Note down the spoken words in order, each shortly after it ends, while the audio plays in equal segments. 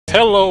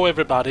Hello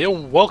everybody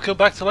and welcome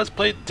back to Let's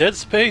Play Dead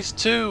Space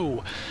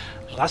 2.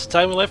 Last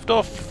time we left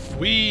off,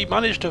 we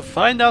managed to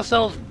find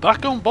ourselves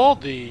back on board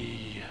the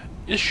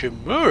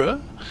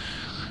Ishimura,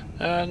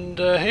 and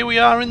here we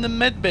are in the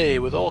medbay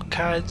with all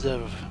kinds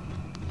of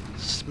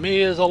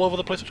smears all over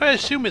the place, which I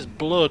assume is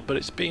blood, but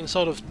it's being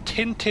sort of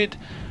tinted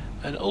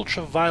an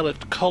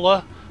ultraviolet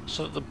colour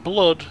so that the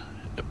blood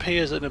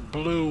appears in a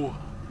blue,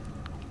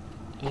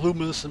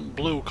 luminescent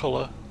blue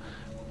colour,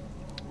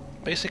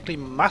 basically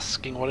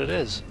masking what it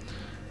is.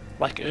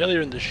 Like earlier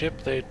in the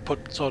ship they'd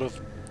put sort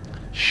of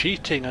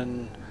sheeting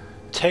and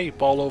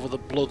tape all over the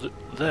blood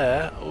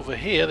there. Over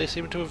here they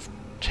seem to have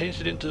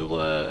changed it into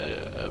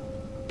a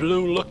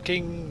blue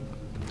looking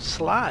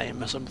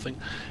slime or something.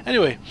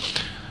 Anyway,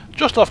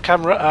 just off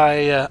camera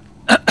I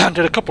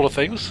did a couple of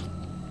things.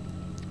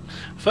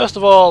 First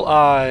of all,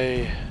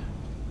 I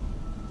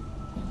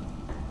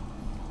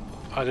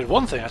did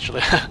one thing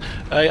actually.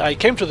 I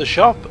came to the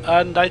shop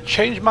and I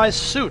changed my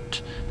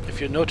suit.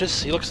 If you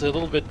notice, he looks a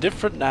little bit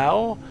different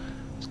now.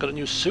 He's got a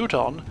new suit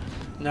on.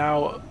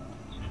 Now,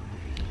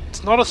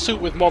 it's not a suit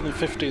with more than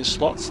 15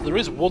 slots. There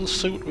is one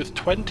suit with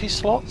 20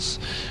 slots,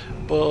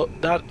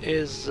 but that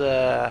is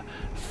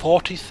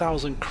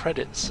 40,000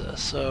 credits,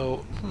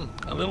 so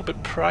a little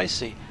bit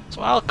pricey.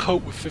 So I'll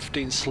cope with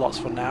 15 slots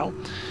for now.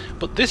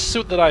 But this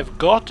suit that I've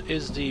got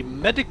is the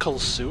medical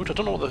suit. I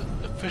don't know what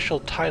the official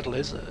title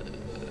is.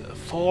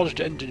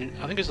 Forged engineer.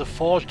 I think it's the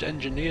Forged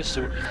Engineer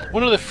suit.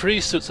 One of the free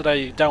suits that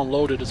I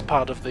downloaded as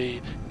part of the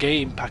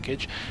game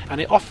package, and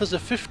it offers a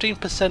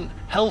 15%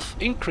 health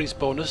increase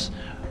bonus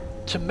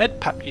to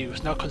medpack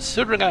use. Now,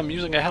 considering I'm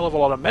using a hell of a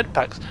lot of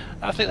medpacks,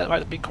 I think that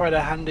might be quite a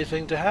handy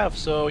thing to have.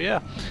 So yeah,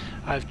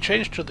 I've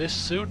changed to this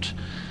suit.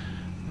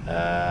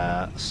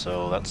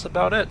 So that's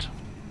about it.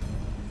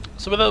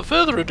 So without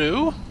further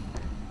ado,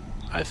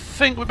 I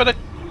think we better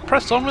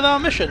press on with our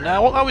mission.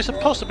 Now, what are we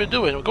supposed to be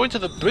doing? We're going to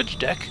the bridge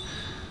deck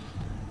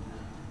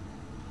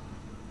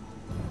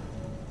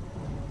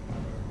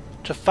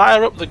to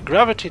fire up the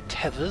gravity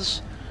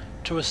tethers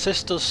to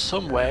assist us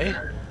some way,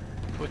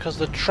 because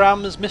the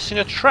tram is missing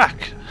a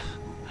track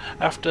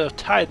after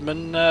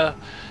Tideman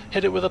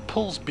hit it with a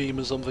pulse beam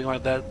or something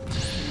like that.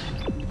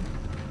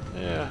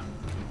 Yeah.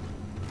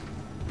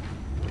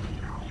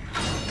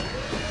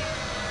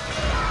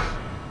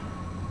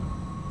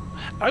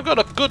 I've got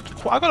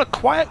a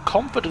quiet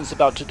confidence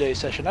about today's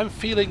session. I'm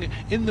feeling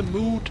in the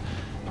mood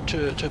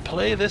to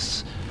play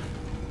this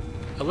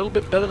a little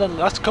bit better than the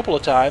last couple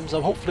of times. I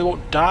hopefully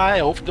won't die. I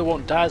hopefully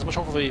won't die as much.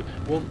 Hopefully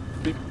won't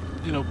be,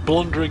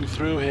 blundering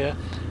through here.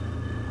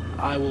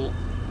 I will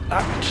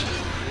act.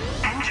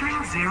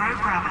 Entering zero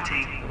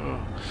gravity.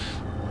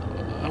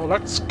 I will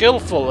act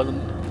skillful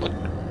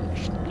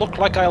and look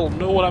like I'll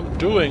know what I'm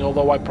doing,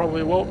 although I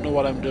probably won't know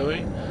what I'm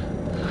doing.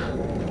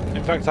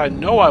 In fact, I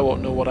know I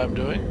won't know what I'm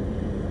doing.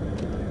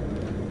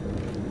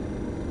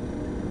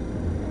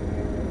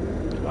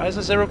 Why is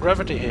there zero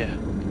gravity here?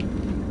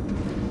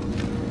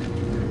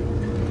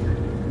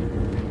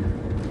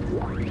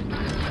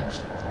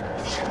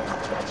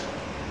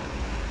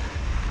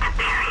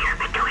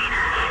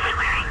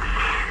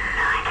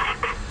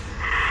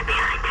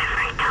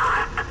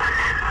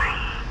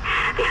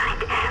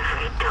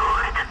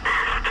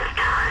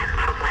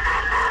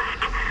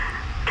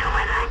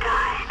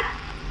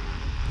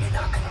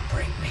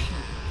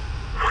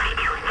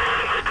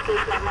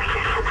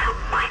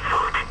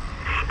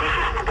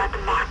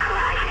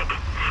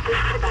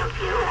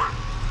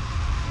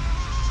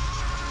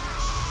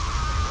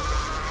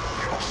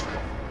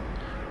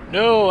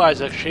 No,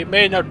 Isaac, she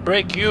may not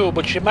break you,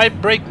 but she might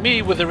break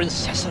me with her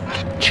incessant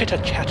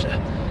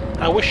chitter-chatter.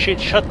 I wish she'd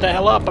shut the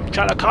hell up. I'm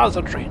trying to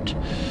concentrate.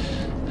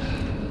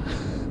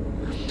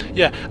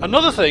 Yeah,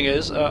 another thing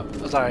is,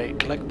 as I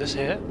collect this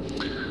here,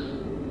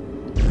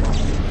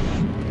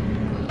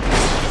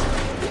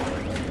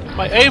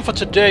 my aim for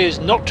today is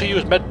not to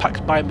use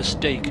medpacks by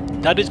mistake.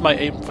 That is my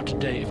aim for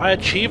today. If I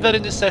achieve that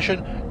in this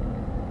session,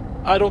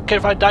 I don't care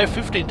if I die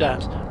 15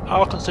 times.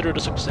 I'll consider it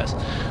a success.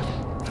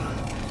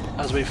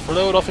 As we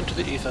float off into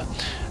the ether.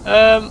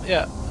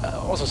 Yeah,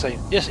 what was I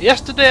saying? Yes,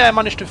 yesterday I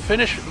managed to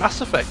finish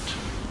Mass Effect.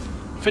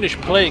 Finish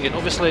playing it.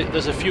 Obviously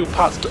there's a few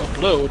parts to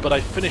upload, but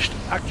I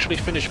actually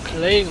finished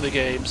playing the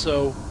game,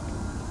 so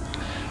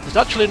there's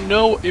actually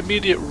no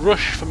immediate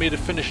rush for me to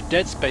finish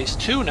Dead Space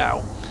 2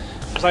 now.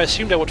 Because I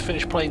assumed I would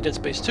finish playing Dead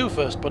Space 2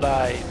 first, but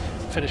I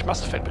finished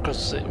Mass Effect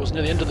because it was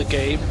near the end of the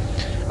game.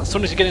 As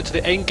soon as you get into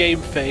the end game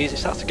phase, it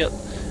starts to get,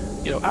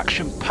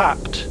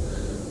 action-packed,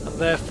 and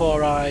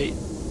therefore I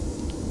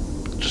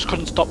just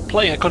couldn't stop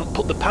playing. I couldn't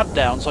put the pad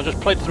down, so I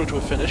just played through to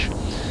a finish.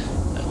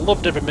 I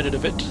loved every minute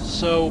of it.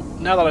 So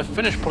now that I've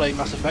finished playing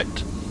Mass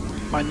Effect,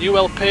 my new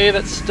LP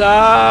that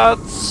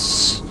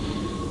starts...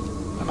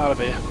 I'm out of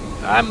here.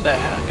 I'm there.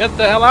 Get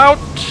the hell out!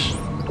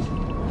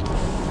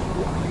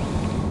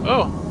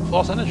 Oh,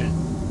 Force Energy.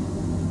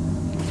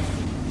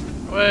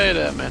 Wait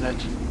a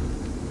minute.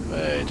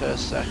 Wait a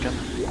second.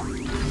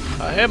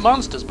 I hear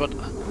monsters, but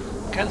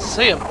I can't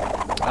see them.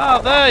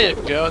 Ah, there you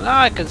go.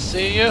 Now I can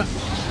see you.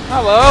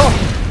 Hello.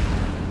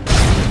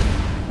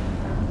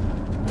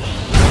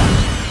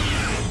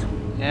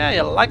 Yeah,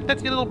 you like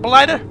that, you little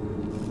blighter?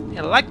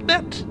 You like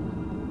that?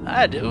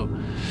 I do.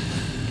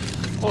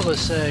 What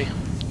was I say?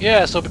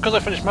 Yeah, so because I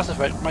finished Mass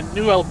Effect, my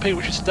new LP,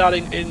 which is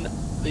starting in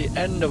the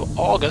end of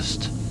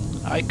August,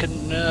 I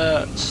can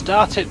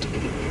start it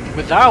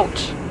without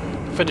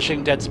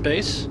finishing Dead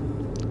Space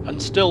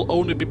and still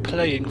only be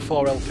playing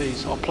 4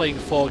 LPs, or playing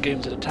 4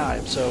 games at a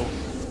time, so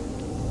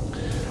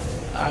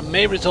I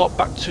may resort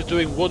back to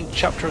doing 1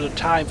 chapter at a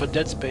time for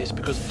Dead Space,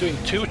 because doing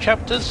 2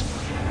 chapters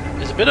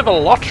is a bit of a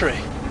lottery,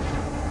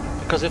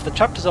 because if the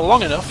chapters are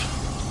long enough,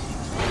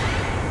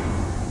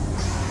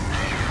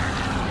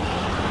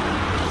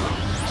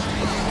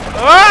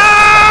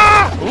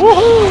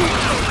 woohoo!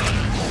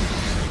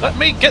 Let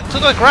me get to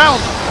the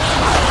ground!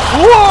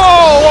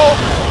 Whoa!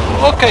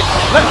 Okay,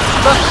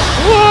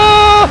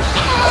 whoa!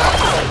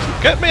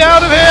 Get me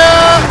out of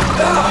here!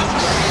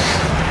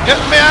 Get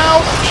me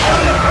out!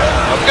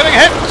 I'm getting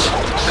hit!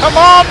 Come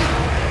on!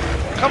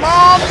 Come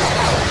on!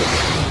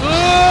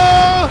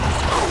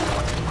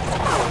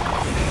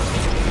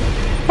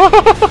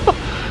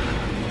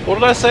 What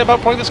did I say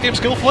about playing this game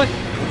skillfully?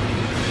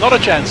 Not a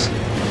chance.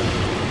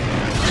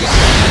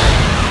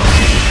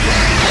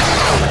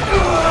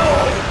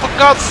 For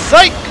God's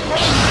sake!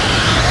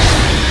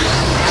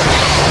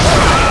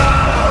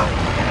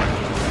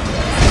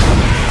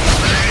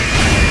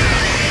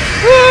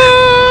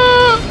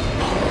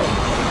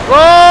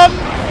 Run!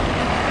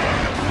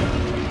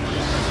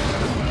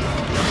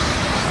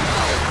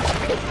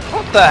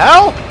 What the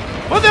hell?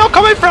 Where are they all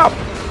coming from?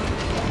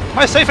 Am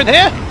I safe in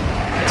here?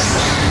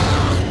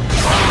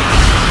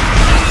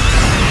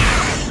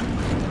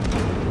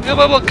 You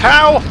little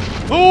cow!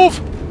 Move!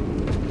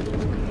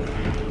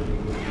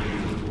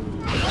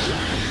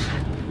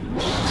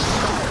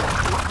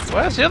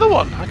 Where's the other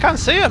one? I can't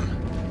see him.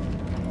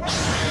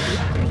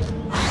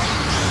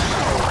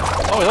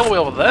 Oh, he's all the way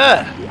over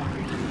there.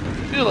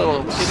 You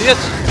little idiot.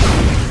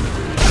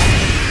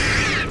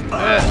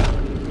 There.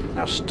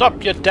 Now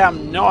stop your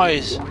damn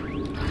noise.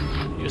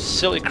 You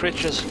silly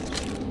creatures.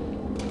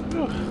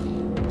 Whew.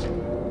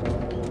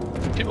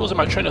 Keep losing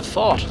my train of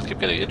thought. Keep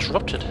getting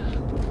interrupted.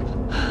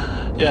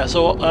 Yeah,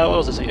 so what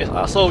was I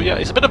saying? So yeah,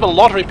 it's a bit of a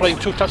lottery playing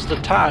 2 chapters at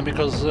a time,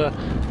 because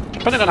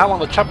depending on how long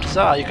the chapters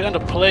are, you can end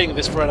up playing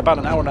this for about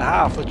an hour and a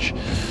half, which,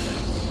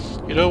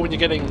 you know, when you're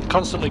getting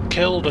constantly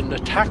killed and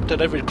attacked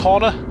at every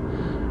corner,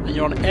 and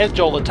you're on edge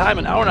all the time,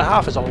 an hour and a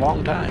half is a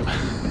long time.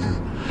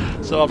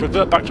 So I'll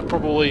revert back to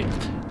probably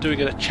doing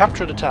it a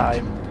chapter at a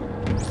time.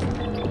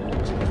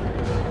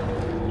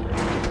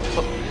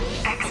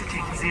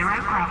 Exiting 0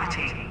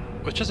 gravity.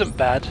 Which isn't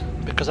bad,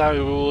 because I'm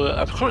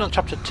currently on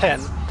chapter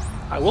 10.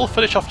 I will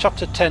finish off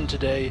chapter 10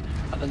 today,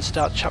 and then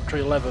start chapter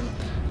 11,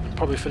 and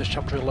probably finish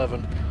chapter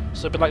 11.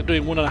 So it'd be like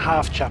doing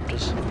 1.5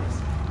 chapters.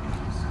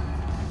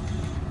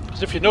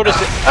 Because if you notice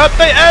it, at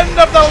the end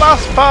of the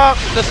last part,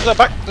 this is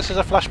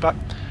a flashback.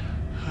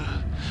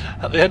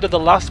 At the end of the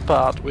last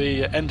part,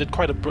 we ended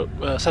quite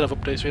a set of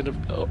updates. We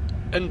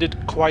ended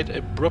quite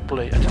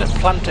abruptly. I didn't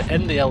plan to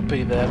end the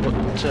LP there, but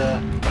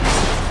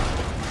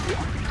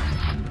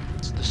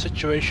the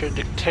situation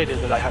dictated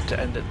that I had to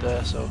end it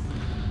there, so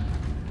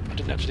I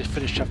didn't actually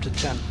finish chapter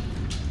 10.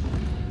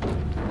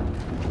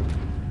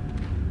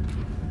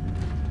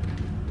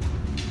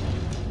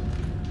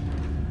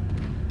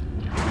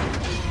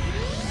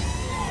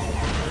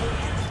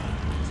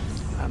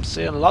 I'm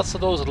seeing lots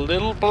of those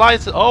little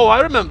blights. Oh,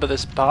 I remember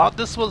this part.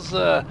 This was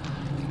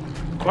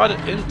quite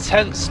an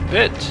intense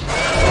bit.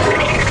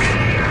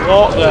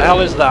 What the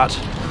hell is that?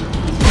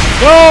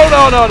 No,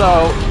 no, no,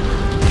 no!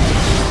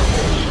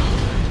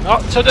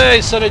 Not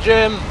today, Sonny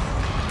Jim.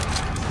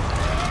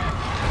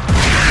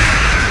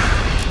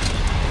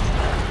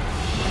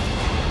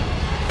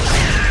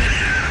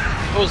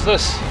 Who's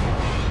this?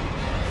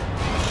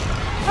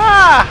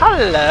 Ah,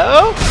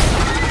 hello!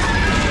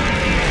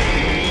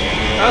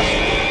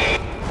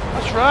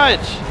 That's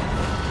right.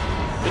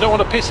 You don't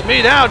want a piece of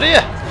me now, do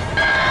you?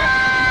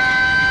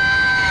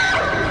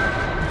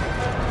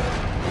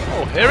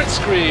 Oh, hear it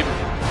scream.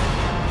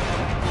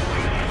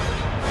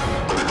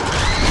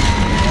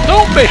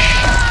 Don't bish!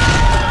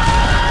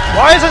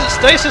 Why isn't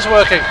stasis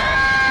working?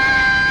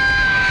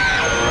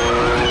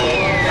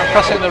 I'm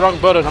pressing the wrong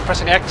button. I'm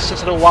pressing X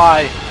instead of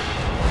Y.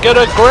 Get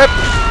a grip!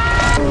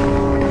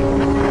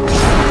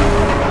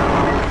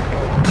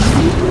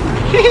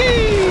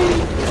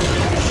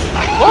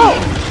 Whoa!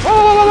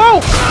 Whoa, whoa, whoa, whoa!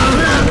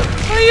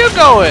 Where are you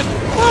going?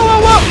 Whoa,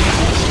 whoa, whoa!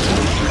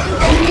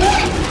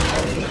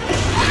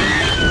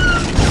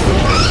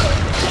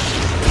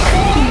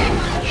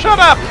 Shut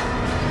up!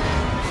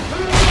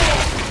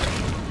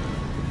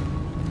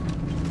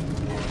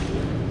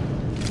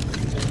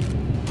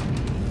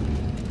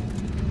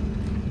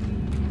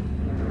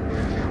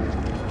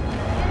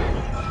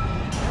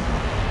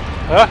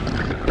 Huh?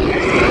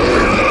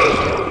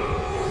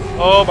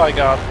 Oh my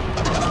god.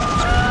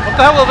 What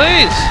the hell are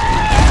these?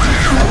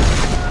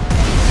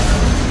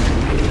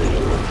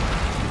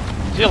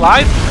 Is he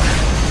alive?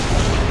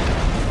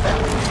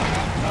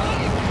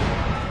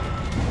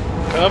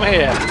 Come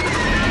here.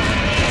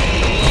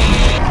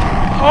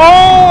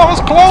 Oh, that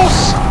was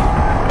close!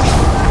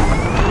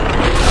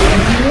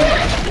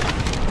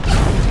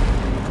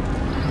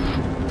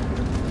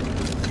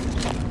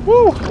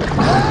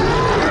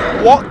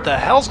 What the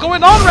hell's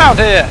going on around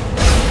here?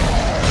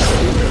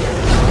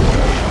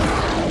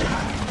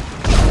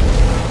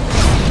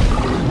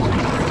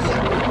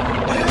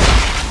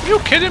 Are you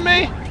kidding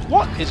me?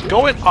 What is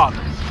going on?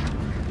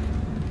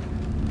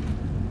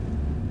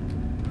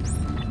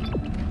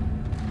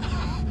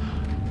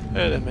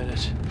 Wait a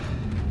minute.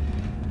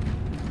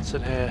 What's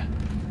in here?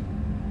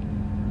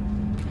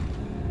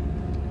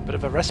 Bit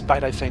of a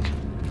respite, I think.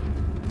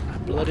 I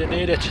bloody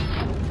need it.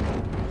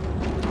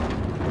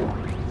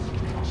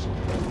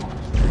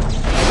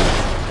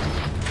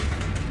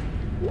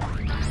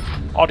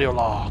 Audio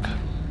log.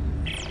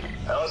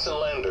 Allison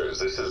Landers,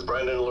 this is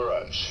Brandon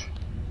LaRuche.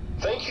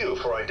 Thank you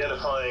for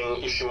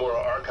identifying Ishimura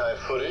archive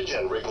footage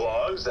and rig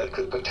logs that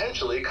could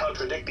potentially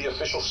contradict the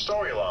official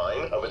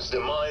storyline of its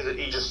demise at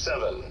Aegis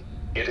 7.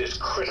 It is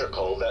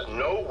critical that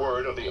no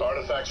word of the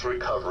artifact's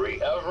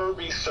recovery ever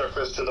be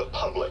surfaced to the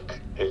public.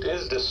 It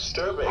is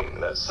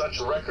disturbing that such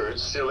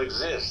records still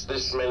exist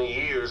this many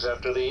years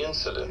after the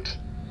incident.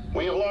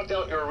 We have locked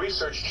out your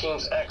research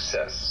team's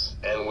access,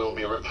 and will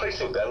be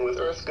replacing them with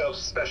EarthGov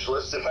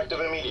specialists effective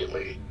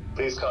immediately.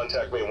 Please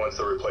contact me once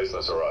the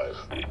replacements arrive.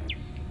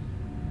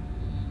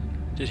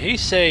 Did he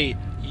say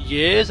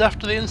years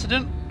after the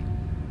incident?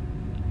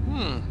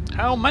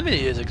 How many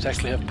years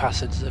exactly have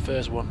passed since the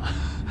first one?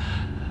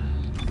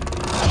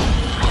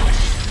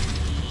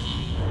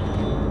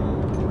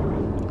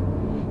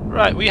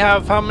 Right, we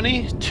have how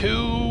many?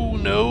 2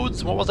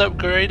 nodes. What was I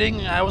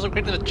upgrading? I was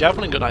upgrading the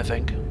javelin gun, I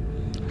think.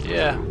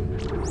 Yeah.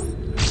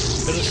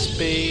 Bit of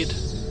speed.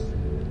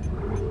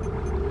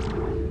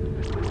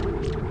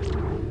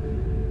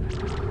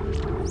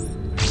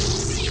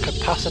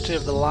 Capacity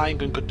of the line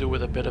gun could do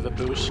with a bit of a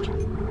boost.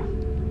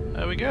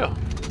 There we go.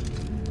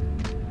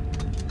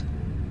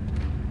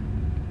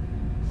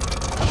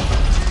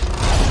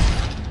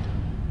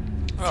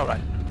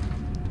 Alright.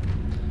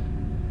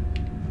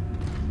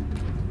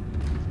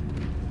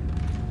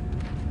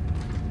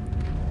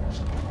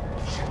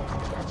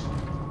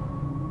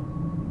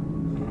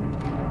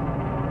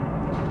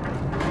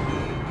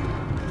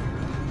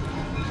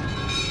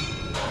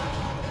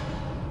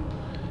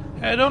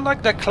 I don't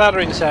like that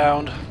clattering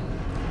sound.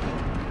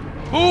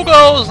 Who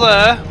goes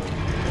there?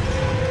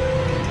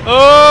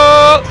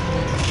 Oh!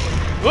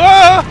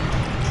 Ah!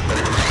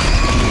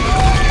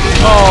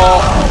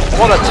 Oh,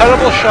 what a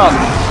terrible shot.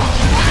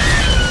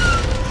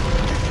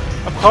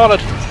 I'm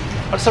cornered.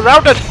 I'm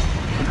surrounded.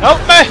 Help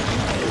me!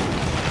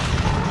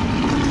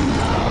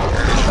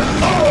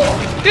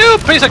 You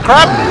piece of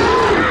crap!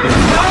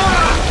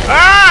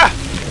 Ah!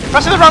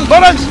 Pressing the wrong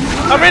buttons!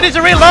 I really need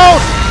to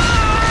reload!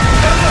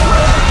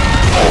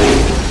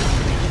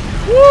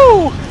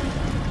 Woo!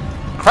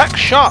 Crack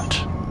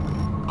shot!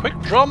 Quick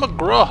draw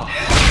McGraw!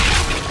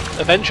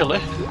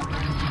 Eventually.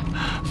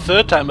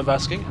 Third time of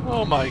asking.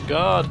 Oh my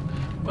god.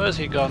 Where's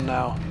he gone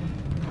now?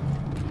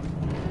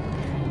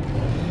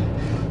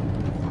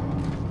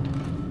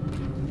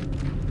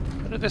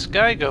 Where did this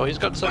guy go? He's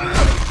got some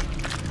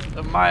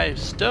of my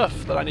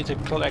stuff that I need to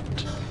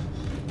collect.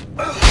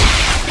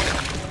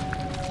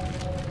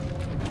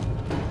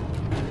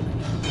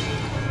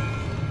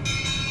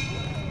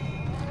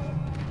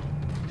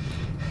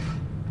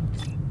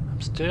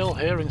 Still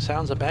hearing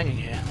sounds of banging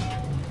here.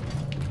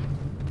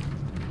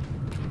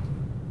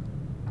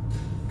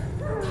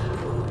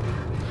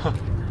 Huh.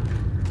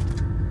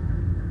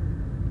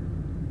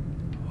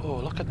 Oh,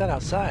 look at that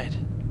outside.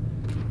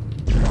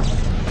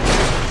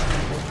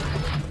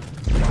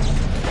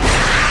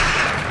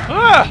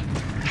 Ah!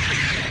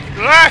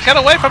 Ah! Get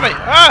away from me!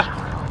 Ah!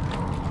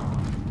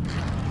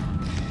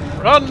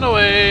 Run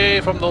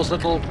away from those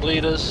little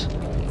bleeders.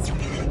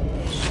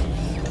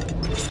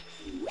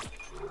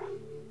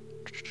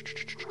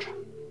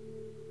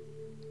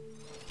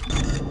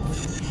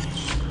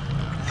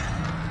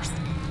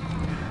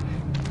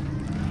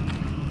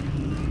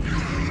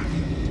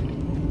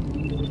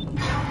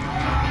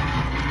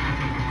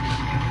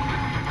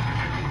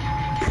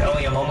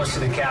 I'm almost to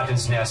the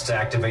captain's nest to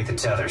activate the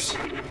tethers.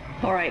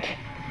 All right.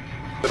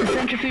 The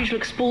centrifuge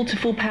looks spooled to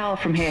full power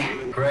from here.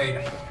 Great.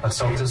 Let's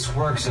hope this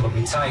works. It'll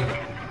be tight.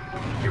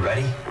 You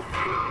ready?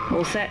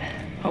 All set.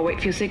 I'll wait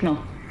for your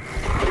signal.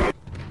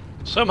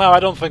 Somehow I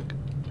don't think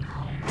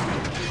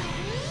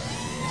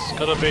it's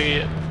gonna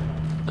be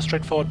a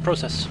straightforward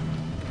process.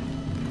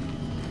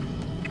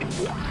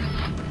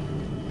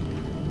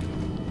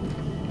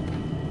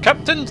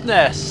 Captain's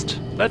nest!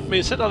 Let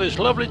me sit on this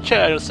lovely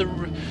chair and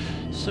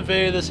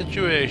survey the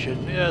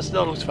situation. Yes,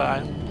 that looks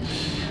fine.